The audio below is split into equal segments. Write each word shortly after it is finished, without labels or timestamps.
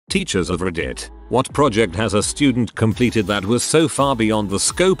Teachers of Reddit, what project has a student completed that was so far beyond the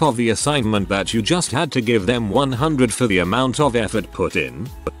scope of the assignment that you just had to give them 100 for the amount of effort put in?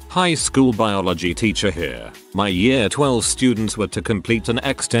 High school biology teacher here. My year 12 students were to complete an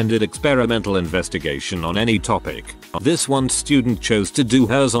extended experimental investigation on any topic. This one student chose to do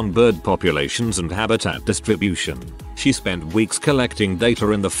hers on bird populations and habitat distribution. She spent weeks collecting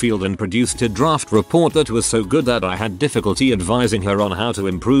data in the field and produced a draft report that was so good that I had difficulty advising her on how to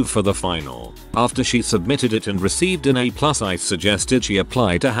improve for the final. After she submitted it and received an A+, I suggested she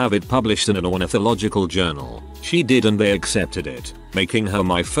apply to have it published in an ornithological journal. She did and they accepted it, making her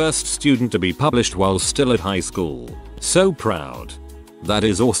my first student to be published while still at high school. So proud. That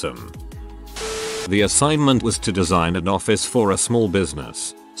is awesome. The assignment was to design an office for a small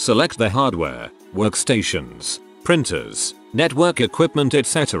business. Select their hardware, workstations, printers, network equipment,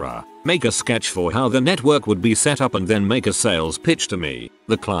 etc. Make a sketch for how the network would be set up and then make a sales pitch to me,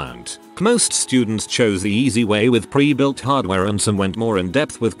 the client. Most students chose the easy way with pre-built hardware and some went more in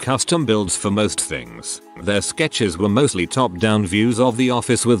depth with custom builds for most things. Their sketches were mostly top-down views of the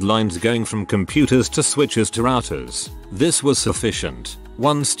office with lines going from computers to switches to routers. This was sufficient.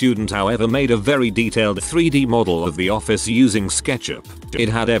 One student however made a very detailed 3D model of the office using SketchUp. It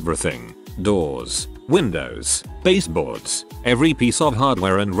had everything. Doors, windows, baseboards, every piece of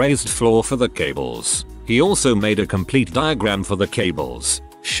hardware and raised floor for the cables. He also made a complete diagram for the cables,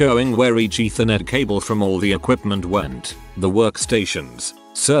 showing where each Ethernet cable from all the equipment went. The workstations,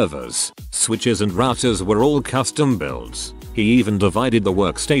 servers, switches and routers were all custom builds. He even divided the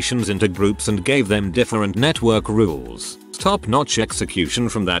workstations into groups and gave them different network rules. Top-notch execution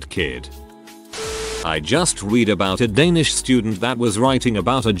from that kid. I just read about a Danish student that was writing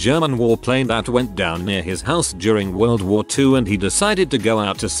about a German warplane that went down near his house during World War II and he decided to go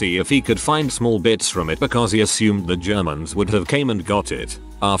out to see if he could find small bits from it because he assumed the Germans would have came and got it.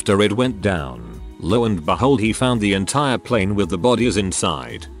 After it went down, lo and behold he found the entire plane with the bodies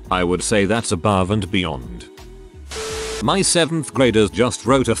inside. I would say that's above and beyond. My 7th graders just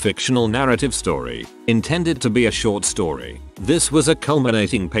wrote a fictional narrative story, intended to be a short story. This was a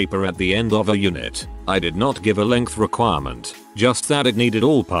culminating paper at the end of a unit. I did not give a length requirement, just that it needed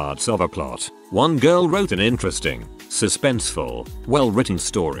all parts of a plot. One girl wrote an interesting, suspenseful, well-written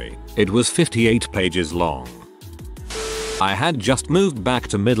story. It was 58 pages long. I had just moved back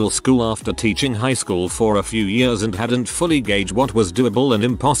to middle school after teaching high school for a few years and hadn't fully gauged what was doable and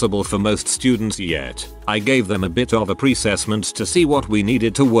impossible for most students yet. I gave them a bit of a pre-assessment to see what we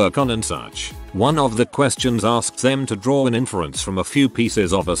needed to work on and such. One of the questions asked them to draw an inference from a few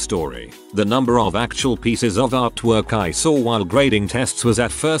pieces of a story. The number of actual pieces of artwork I saw while grading tests was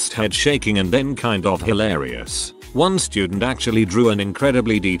at first head shaking and then kind of hilarious. One student actually drew an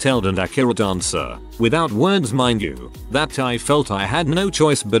incredibly detailed and accurate answer, without words mind you, that I felt I had no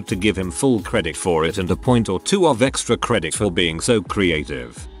choice but to give him full credit for it and a point or two of extra credit for being so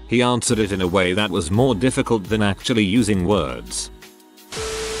creative. He answered it in a way that was more difficult than actually using words.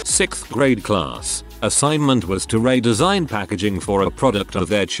 6th grade class. Assignment was to redesign packaging for a product of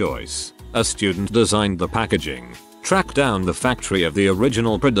their choice. A student designed the packaging, tracked down the factory of the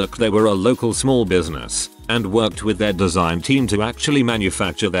original product, they were a local small business, and worked with their design team to actually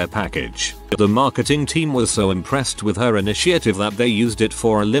manufacture their package. The marketing team was so impressed with her initiative that they used it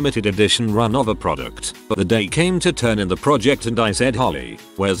for a limited edition run of a product. But the day came to turn in the project and I said, "Holly,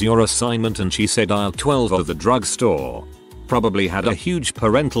 where's your assignment?" and she said, "Aisle 12 of the drugstore." Probably had a huge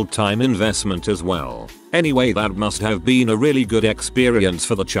parental time investment as well. Anyway, that must have been a really good experience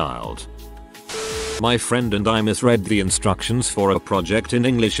for the child. My friend and I misread the instructions for a project in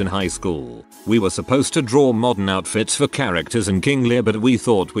English in high school. We were supposed to draw modern outfits for characters in King Lear, but we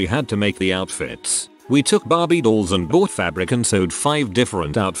thought we had to make the outfits. We took Barbie dolls and bought fabric and sewed 5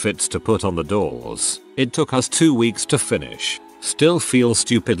 different outfits to put on the dolls. It took us 2 weeks to finish. Still feel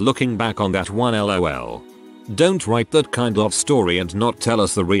stupid looking back on that one, lol. Don't write that kind of story and not tell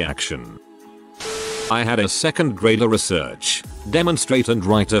us the reaction. I had a 2nd grader research, demonstrate and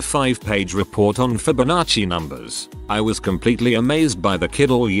write a 5-page report on Fibonacci numbers. I was completely amazed by the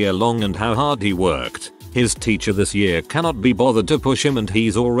kid all year long and how hard he worked. His teacher this year cannot be bothered to push him and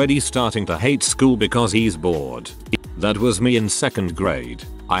he's already starting to hate school because he's bored. That was me in 2nd grade.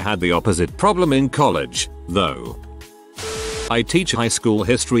 I had the opposite problem in college, though. I teach high school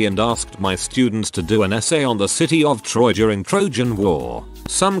history and asked my students to do an essay on the city of Troy during Trojan War.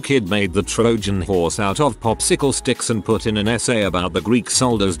 Some kid made the Trojan horse out of popsicle sticks and put in an essay about the Greek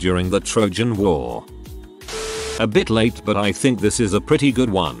soldiers during the Trojan War. A bit late, but I think this is a pretty good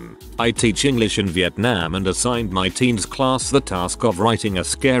one. I teach English in Vietnam and assigned my teens class the task of writing a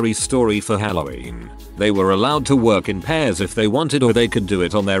scary story for Halloween. They were allowed to work in pairs if they wanted, or they could do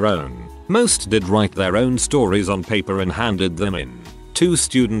it on their own. Most did write their own stories on paper and handed them in. 2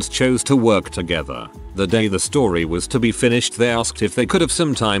 students chose to work together. The day the story was to be finished, they asked if they could have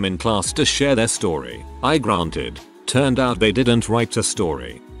some time in class to share their story. I granted. Turned out they didn't write a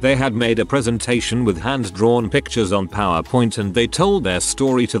story. They had made a presentation with hand-drawn pictures on PowerPoint and they told their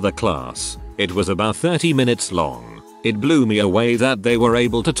story to the class. It was about 30 minutes long. It blew me away that they were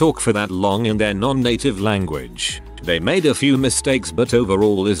able to talk for that long in their non-native language. They made a few mistakes, but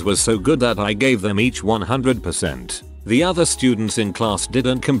overall this was so good that I gave them each 100%. The other students in class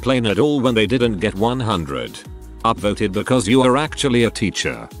didn't complain at all when they didn't get 100. Upvoted because you are actually a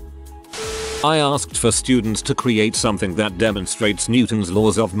teacher. I asked for students to create something that demonstrates Newton's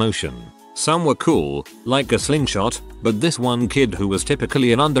laws of motion. Some were cool, like a slingshot, but this one kid who was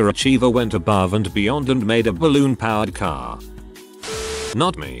typically an underachiever went above and beyond and made a balloon-powered car.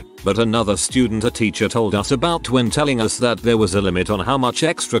 Not me, but another student a teacher told us about when telling us that there was a limit on how much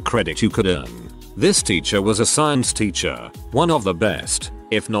extra credit you could earn. This teacher was a science teacher, one of the best,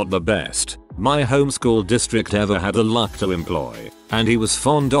 if not the best, my homeschool district ever had the luck to employ, and he was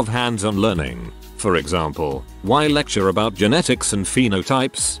fond of hands-on learning. For example, why lecture about genetics and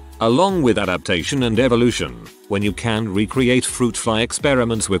phenotypes, along with adaptation and evolution, when you can recreate fruit fly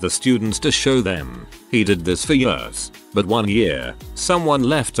experiments with the students to show them? He did this for years, but one year, someone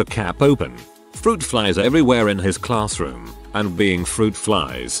left a cap open. Fruit flies everywhere in his classroom, and being fruit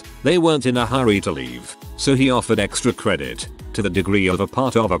flies, they weren't in a hurry to leave, so he offered extra credit, to the degree of a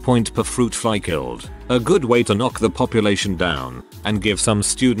part of a point per fruit fly killed. A good way to knock the population down, and give some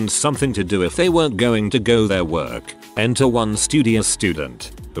students something to do if they weren't going to go their work. Enter one studious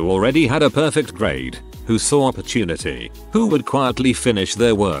student, who already had a perfect grade, who saw opportunity, who would quietly finish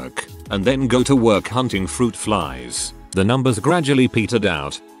their work, and then go to work hunting fruit flies. The numbers gradually petered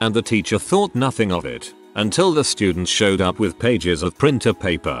out, and the teacher thought nothing of it, until the students showed up with pages of printer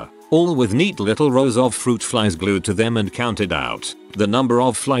paper, all with neat little rows of fruit flies glued to them, and counted out. The number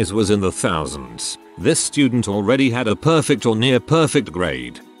of flies was in the thousands. This student already had a perfect or near perfect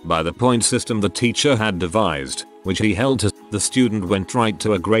grade, by the point system the teacher had devised, which he held to. The student went right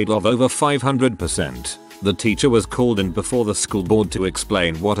to a grade of over 500%. The teacher was called in before the school board to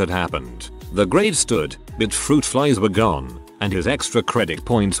explain what had happened. The grade stood, but fruit flies were gone, and his extra credit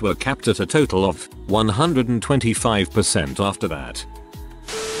points were capped at a total of 125% after that.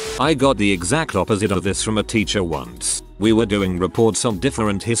 I got the exact opposite of this from a teacher once. We were doing reports on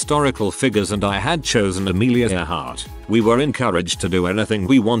different historical figures and I had chosen Amelia Earhart. We were encouraged to do anything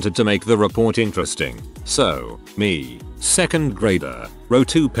we wanted to make the report interesting. So, me, second grader, wrote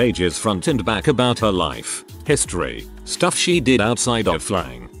 2 pages front and back about her life, history, stuff she did outside of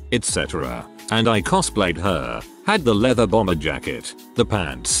flying, etc. And I cosplayed her, had the leather bomber jacket, the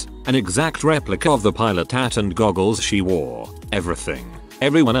pants, an exact replica of the pilot hat and goggles she wore, everything.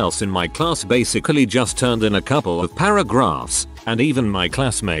 Everyone else in my class basically just turned in a couple of paragraphs, and even my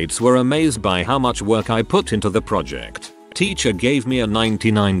classmates were amazed by how much work I put into the project. Teacher gave me a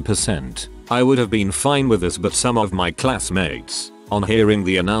 99%. I would have been fine with this, but some of my classmates, on hearing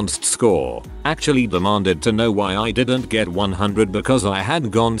the announced score, actually demanded to know why I didn't get 100 because I had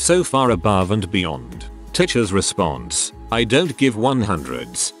gone so far above and beyond. Teacher's response: I don't give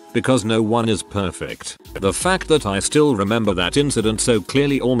 100s, because no one is perfect. The fact that I still remember that incident so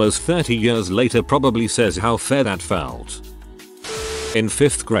clearly almost 30 years later probably says how fair that felt. In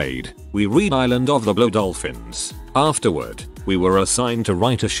 5th grade, we read Island of the Blue Dolphins. Afterward, we were assigned to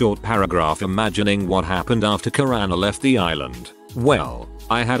write a short paragraph imagining what happened after Karana left the island. Well,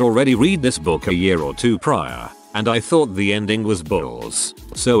 I had already read this book a year or 2 prior, and I thought the ending was balls.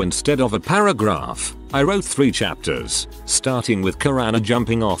 So instead of a paragraph, I wrote 3 chapters, starting with Karana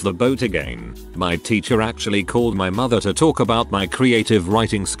jumping off the boat again. My teacher actually called my mother to talk about my creative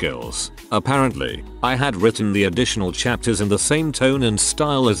writing skills. Apparently, I had written the additional chapters in the same tone and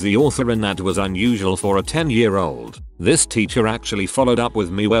style as the author, and that was unusual for a 10-year-old. This teacher actually followed up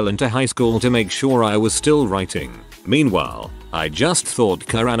with me well into high school to make sure I was still writing. Meanwhile, I just thought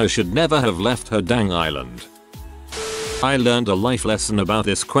Karana should never have left her dang island. I learned a life lesson about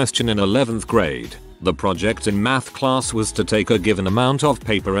this question in 11th grade. The project in math class was to take a given amount of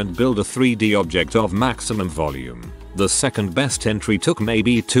paper and build a 3D object of maximum volume. The second best entry took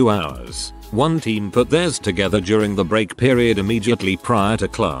maybe 2 hours. One team put theirs together during the break period immediately prior to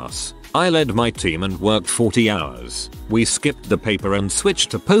class. I led my team and worked 40 hours. We skipped the paper and switched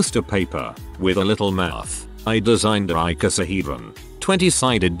to poster paper. With a little math, I designed a icosahedron,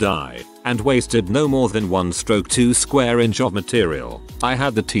 20-sided die, and wasted no more than 1/2 square inch of material. I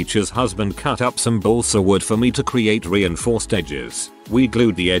had the teacher's husband cut up some balsa wood for me to create reinforced edges. We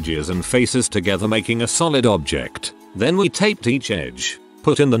glued the edges and faces together, making a solid object. Then we taped each edge,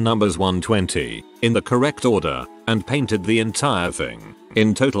 put in the numbers 120 in the correct order, and painted the entire thing.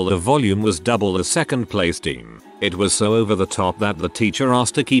 In total the volume was double the second place team. It was so over the top that the teacher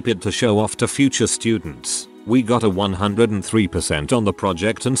asked to keep it to show off to future students. We got a 103% on the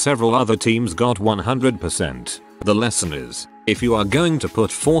project and several other teams got 100%. The lesson is, if you are going to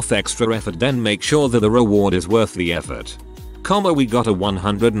put forth extra effort, then make sure that the reward is worth the effort. We got a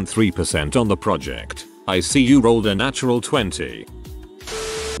 103% on the project. I see you rolled a natural 20.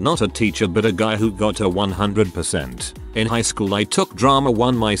 Not a teacher but a guy who got a 100%. In high school I took drama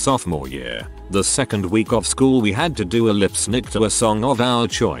 1 my sophomore year. The second week of school we had to do a lip sync to a song of our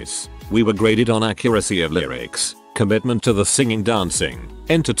choice. We were graded on accuracy of lyrics, commitment to the singing dancing,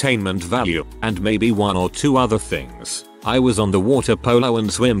 entertainment value, and maybe 1 or 2 other things. I was on the water polo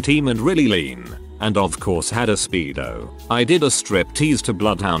and swim team and really lean, and of course had a speedo. I did a striptease to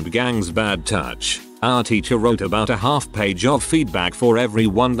Bloodhound Gang's Bad Touch. Our teacher wrote about a half page of feedback for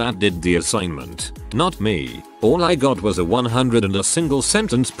everyone that did the assignment. Not me. All I got was a 100 and a single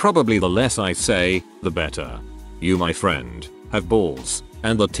sentence. Probably the less I say, the better. You, my friend, have balls.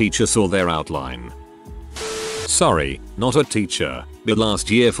 And the teacher saw their outline. Sorry, not a teacher, but last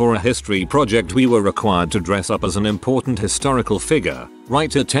year for a history project we were required to dress up as an important historical figure,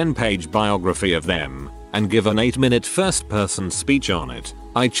 write a 10-page biography of them, and give an 8-minute first-person speech on it.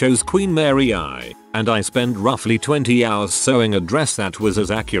 I chose Queen Mary I, and I spent roughly 20 hours sewing a dress that was as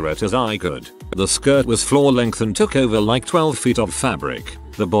accurate as I could. The skirt was floor length and took over like 12 feet of fabric.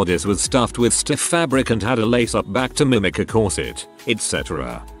 The bodice was stuffed with stiff fabric and had a lace-up back to mimic a corset,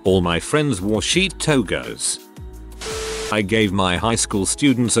 etc. All my friends wore sheet togas. I gave my high school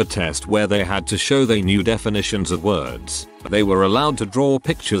students a test where they had to show they knew definitions of words. They were allowed to draw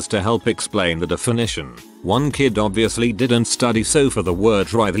pictures to help explain the definition. One kid obviously didn't study, so for the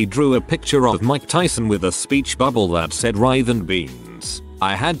word writhe he drew a picture of Mike Tyson with a speech bubble that said "writhe and beans."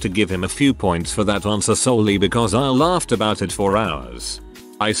 I had to give him a few points for that answer solely because I laughed about it for hours.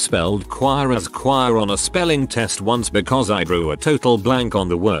 I spelled choir as choir on a spelling test once because I drew a total blank on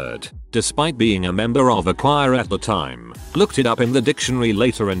the word, despite being a member of a choir at the time. Looked it up in the dictionary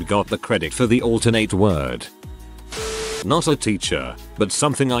later and got the credit for the alternate word. Not a teacher, but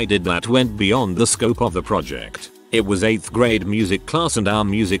something I did that went beyond the scope of the project. It was 8th grade music class and our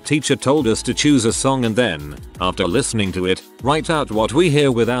music teacher told us to choose a song and then, after listening to it, write out what we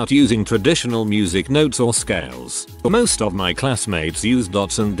hear without using traditional music notes or scales. Most of my classmates used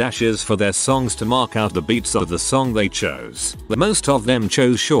dots and dashes for their songs to mark out the beats of the song they chose. Most of them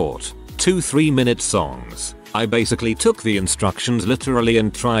chose short, 2-3 minute songs. I basically took the instructions literally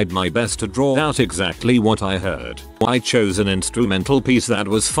and tried my best to draw out exactly what I heard. I chose an instrumental piece that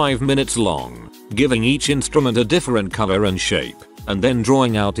was 5 minutes long, giving each instrument a different color and shape, and then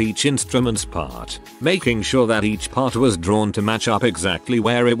drawing out each instrument's part, making sure that each part was drawn to match up exactly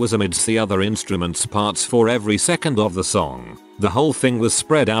where it was amidst the other instrument's parts for every second of the song. The whole thing was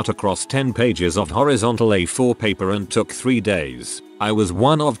spread out across 10 pages of horizontal A4 paper and took 3 days. I was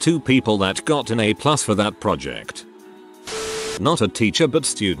one of 2 people that got an A+ for that project. Not a teacher but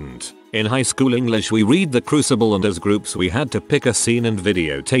student. In high school English we read The Crucible and as groups we had to pick a scene and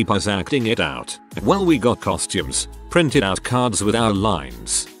videotape us acting it out. Well, we got costumes, printed out cards with our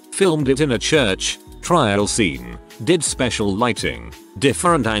lines, filmed it in a church, trial scene, did special lighting,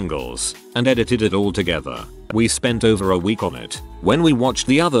 different angles, and edited it all together. We spent over a week on it. When we watched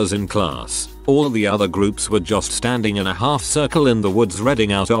the others in class, all the other groups were just standing in a half circle in the woods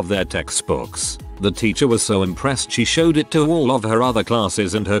reading out of their textbooks. The teacher was so impressed she showed it to all of her other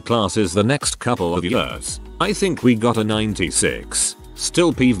classes and her classes the next couple of years. I think we got a 96.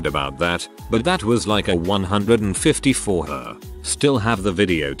 Still peeved about that, but that was like a 150 for her. Still have the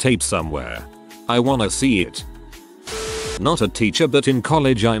videotape somewhere. I wanna see it. Not a teacher but in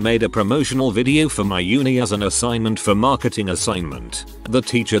college I made a promotional video for my uni as an assignment for marketing assignment. The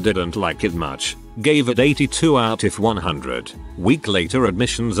teacher didn't like it much, gave it 82 out of 100. Week later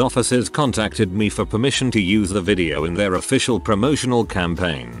admissions officers contacted me for permission to use the video in their official promotional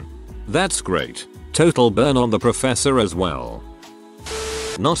campaign. That's great. Total burn on the professor as well.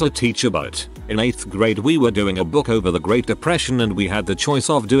 Not a teacher but in 8th grade we were doing a book over the Great Depression and we had the choice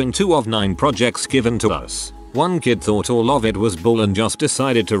of doing 2 of 9 projects given to us. One kid thought all of it was bull and just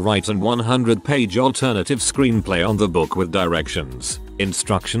decided to write an 100-page alternative screenplay on the book with directions,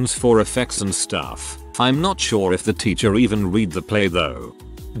 instructions for effects and stuff. I'm not sure if the teacher even read the play though.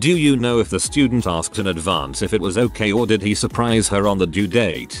 Do you know if the student asked in advance if it was okay or did he surprise her on the due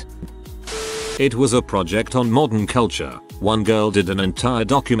date? It was a project on modern culture. One girl did an entire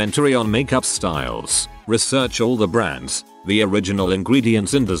documentary on makeup styles, research all the brands, the original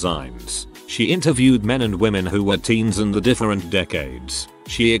ingredients and designs. She interviewed men and women who were teens in the different decades.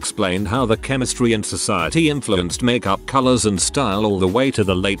 She explained how the chemistry and society influenced makeup colors and style all the way to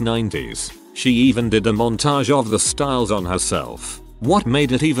the late 90s. She even did a montage of the styles on herself. What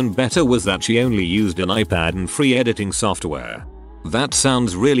made it even better was that she only used an iPad and free editing software. That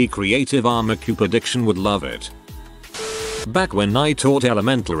sounds really creative. Armaku Prediction would love it. Back when I taught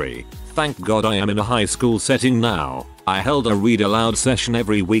elementary, thank God I am in a high school setting now, I held a read aloud session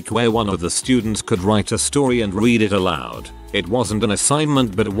every week where one of the students could write a story and read it aloud. It wasn't an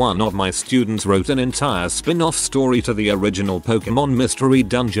assignment, but one of my students wrote an entire spin-off story to the original Pokemon Mystery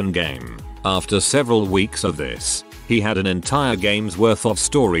Dungeon game. After several weeks of this, he had an entire game's worth of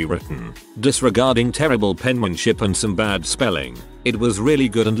story written, disregarding terrible penmanship and some bad spelling. It was really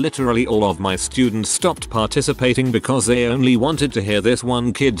good and literally all of my students stopped participating because they only wanted to hear this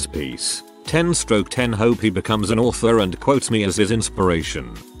one kid's piece. 10/10 hope he becomes an author and quotes me as his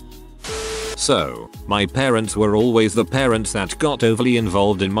inspiration. So, my parents were always the parents that got overly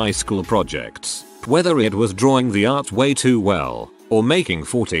involved in my school projects. Whether it was drawing the art way too well, or making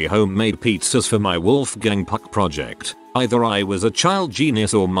 40 homemade pizzas for my Wolfgang Puck project, either I was a child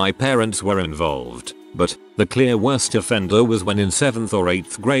genius or my parents were involved. But the clear worst offender was when in 7th or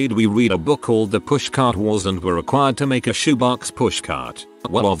 8th grade we read a book called The Pushcart Wars and were required to make a shoebox pushcart.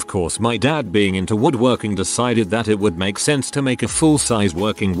 Well, of course, my dad, being into woodworking, decided that it would make sense to make a full-size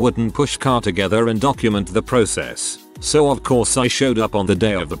working wooden pushcart together and document the process. So of course I showed up on the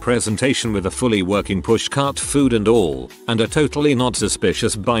day of the presentation with a fully working pushcart, food and all, and a totally not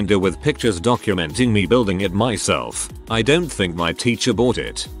suspicious binder with pictures documenting me building it myself. I don't think my teacher bought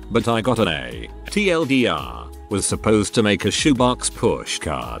it, but I got an A. TLDR, was supposed to make a shoebox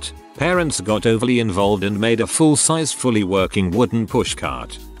pushcart. Parents got overly involved and made a full-size fully working wooden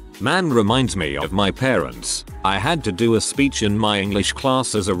pushcart. Man, reminds me of my parents. I had to do a speech in my English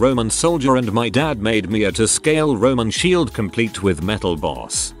class as a Roman soldier and my dad made me a to scale Roman shield complete with metal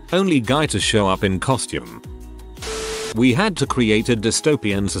boss. Only guy to show up in costume. We had to create a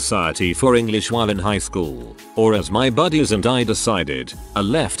dystopian society for English while in high school, or as my buddies and I decided, a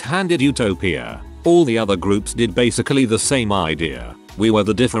left-handed utopia. All the other groups did basically the same idea. We were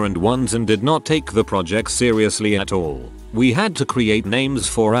the different ones and did not take the project seriously at all. We had to create names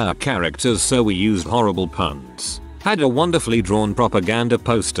for our characters, so we used horrible puns, had a wonderfully drawn propaganda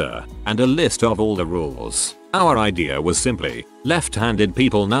poster, and a list of all the rules. Our idea was simply, left-handed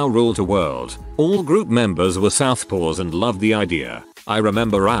people now rule the world. All group members were southpaws and loved the idea. I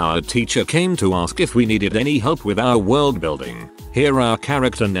remember our teacher came to ask if we needed any help with our world building. Here are our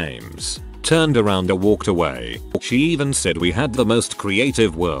character names. Turned around and walked away. She even said we had the most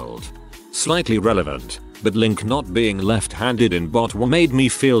creative world. Slightly relevant, but Link not being left-handed in Bot 1 made me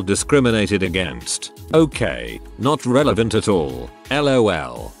feel discriminated against. Okay, not relevant at all,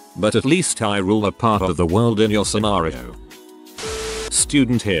 LOL, but at least I rule a part of the world in your scenario.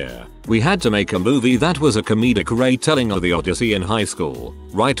 Student here. We had to make a movie that was a comedic retelling of the Odyssey in high school.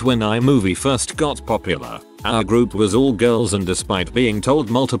 Right when iMovie first got popular, our group was all girls, and despite being told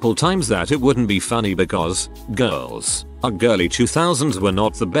multiple times that it wouldn't be funny because girls, our girly 2000s were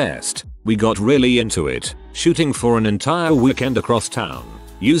not the best, we got really into it, shooting for an entire weekend across town,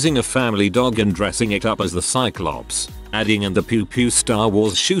 using a family dog and dressing it up as the Cyclops, adding in the pew pew Star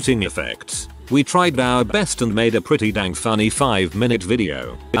Wars shooting effects. We tried our best and made a pretty dang funny 5-minute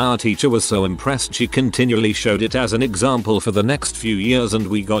video. Our teacher was so impressed she continually showed it as an example for the next few years and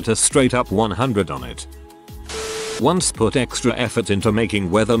we got a straight up 100 on it. Once put extra effort into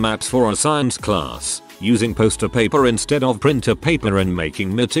making weather maps for a science class, using poster paper instead of printer paper and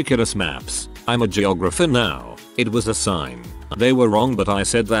making meticulous maps. I'm a geographer now. It was a sign. They were wrong, but I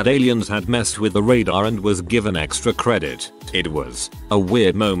said that aliens had messed with the radar and was given extra credit. It was a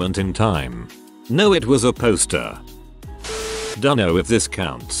weird moment in time. No, it was a poster. Dunno if this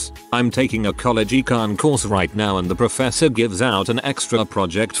counts. I'm taking a college econ course right now and the professor gives out an extra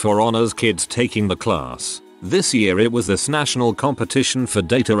project for honors kids taking the class. This year it was this national competition for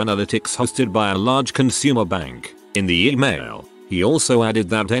data analytics hosted by a large consumer bank. In the email, he also added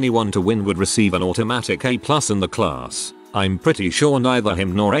that anyone to win would receive an automatic A+ in the class. I'm pretty sure neither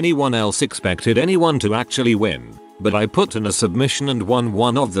him nor anyone else expected anyone to actually win, but I put in a submission and won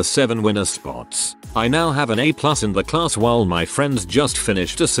one of the 7 winner spots. I now have an A+ in the class while my friends just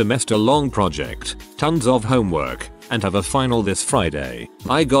finished a semester-long project, tons of homework, and have a final this Friday.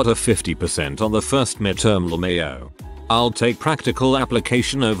 I got a 50% on the first midterm LMAO. I'll take practical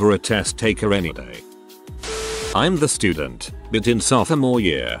application over a test taker any day. I'm the student, but in sophomore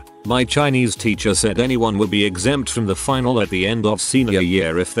year, my Chinese teacher said anyone would be exempt from the final at the end of senior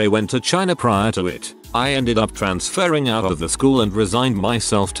year if they went to China prior to it. I ended up transferring out of the school and resigned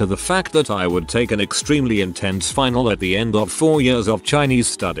myself to the fact that I would take an extremely intense final at the end of 4 years of Chinese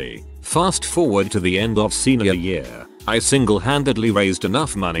study. Fast forward to the end of senior year, I single-handedly raised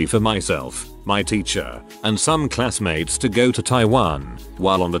enough money for myself, my teacher, and some classmates to go to Taiwan.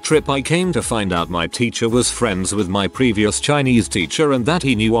 While on the trip I came to find out my teacher was friends with my previous Chinese teacher and that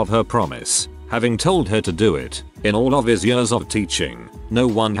he knew of her promise, having told her to do it. In all of his years of teaching, no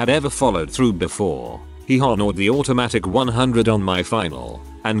one had ever followed through before. He honored the automatic 100 on my final,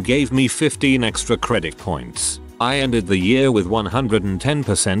 and gave me 15 extra credit points. I ended the year with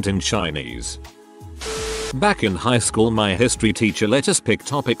 110% in Chinese. Back in high school, my history teacher let us pick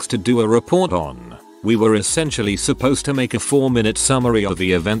topics to do a report on. We were essentially supposed to make a 4-minute summary of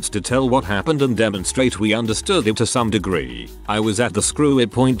the events to tell what happened and demonstrate we understood it to some degree. I was at the screw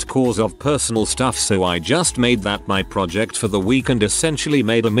it point cause of personal stuff, so I just made that my project for the week and essentially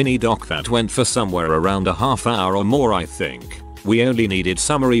made a mini doc that went for somewhere around a half hour or more, I think. We only needed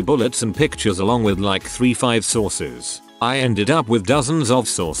summary bullets and pictures along with like 3-5 sources. I ended up with dozens of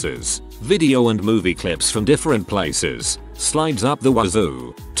sources, video and movie clips from different places, slides up the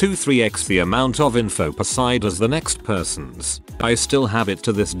wazoo, 2-3x the amount of info per side as the next person's. I still have it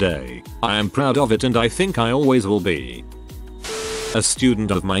to this day. I am proud of it and I think I always will be. A student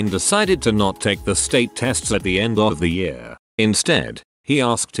of mine decided to not take the state tests at the end of the year. Instead, he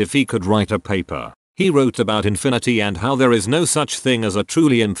asked if he could write a paper. He wrote about infinity and how there is no such thing as a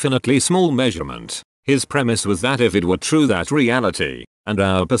truly infinitely small measurement. His premise was that if it were true that reality, and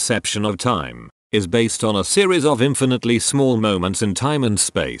our perception of time, is based on a series of infinitely small moments in time and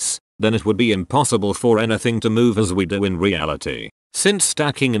space, then it would be impossible for anything to move as we do in reality, since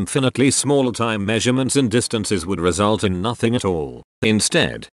stacking infinitely small time measurements and distances would result in nothing at all.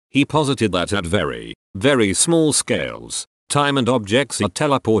 Instead, he posited that at very, very small scales, time and objects are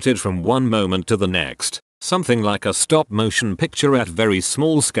teleported from one moment to the next, something like a stop-motion picture at very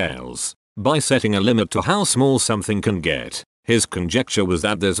small scales. By setting a limit to how small something can get, his conjecture was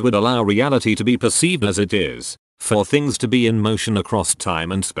that this would allow reality to be perceived as it is, for things to be in motion across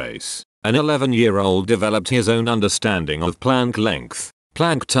time and space. An 11-year-old developed his own understanding of Planck length,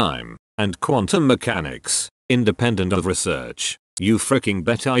 Planck time, and quantum mechanics, independent of research. You freaking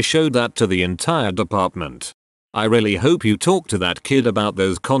bet I showed that to the entire department. I really hope you talked to that kid about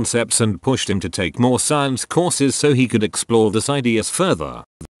those concepts and pushed him to take more science courses so he could explore these ideas further.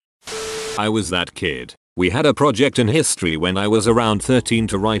 I was that kid. We had a project in history when I was around 13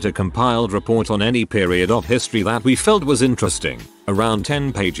 to write a compiled report on any period of history that we felt was interesting. Around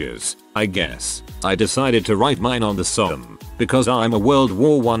 10 pages, I guess. I decided to write mine on the Somme, because I'm a World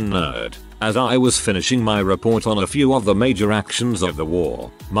War I nerd. As I was finishing my report on a few of the major actions of the war,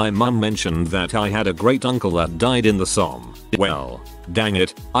 my mum mentioned that I had a great uncle that died in the Somme. Well, dang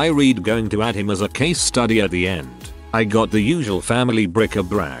it, I read going to add him as a case study at the end. I got the usual family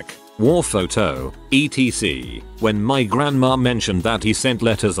bric-a-brac, war photo, etc. when my grandma mentioned that he sent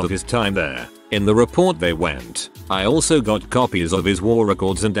letters of his time there. In the report they went. I also got copies of his war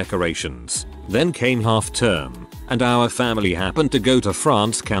records and decorations. Then came half term, and our family happened to go to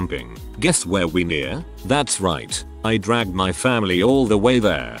France camping. Guess where we near? That's right, I dragged my family all the way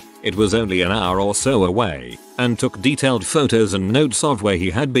there. It was only an hour or so away, and took detailed photos and notes of where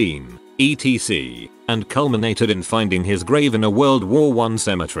he had been, etc. and culminated in finding his grave in a World War I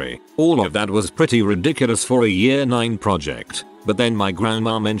cemetery. All of that was pretty ridiculous for a year 9 project, but then my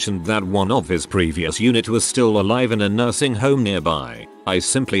grandma mentioned that one of his previous unit was still alive in a nursing home nearby. I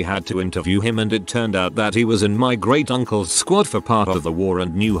simply had to interview him and it turned out that he was in my great uncle's squad for part of the war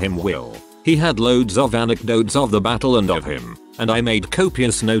and knew him well. He had loads of anecdotes of the battle and of him, and I made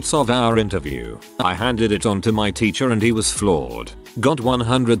copious notes of our interview. I handed it on to my teacher and he was floored. Got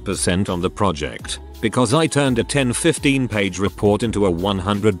 100% on the project, because I turned a 10-15 page report into a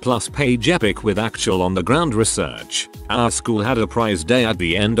 100+ page epic with actual on the ground research. Our school had a prize day at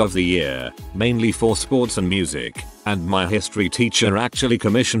the end of the year, mainly for sports and music, and my history teacher actually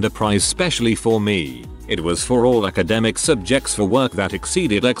commissioned a prize specially for me. It was for all academic subjects for work that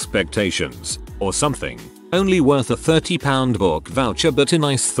exceeded expectations, or something. Only worth a £30 book voucher, but a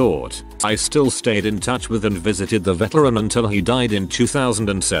nice thought. I still stayed in touch with and visited the veteran until he died in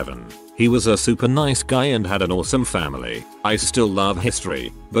 2007. He was a super nice guy and had an awesome family. I still love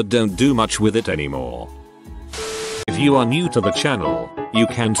history, but don't do much with it anymore. If you are new to the channel, you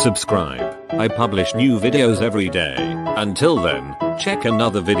can subscribe. I publish new videos every day. Until then, check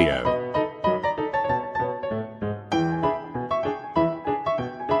another video.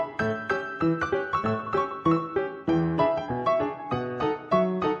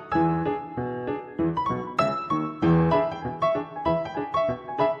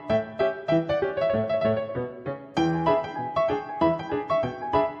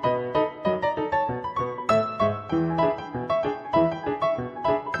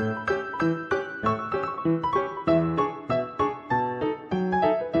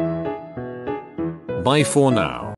 Bye for now.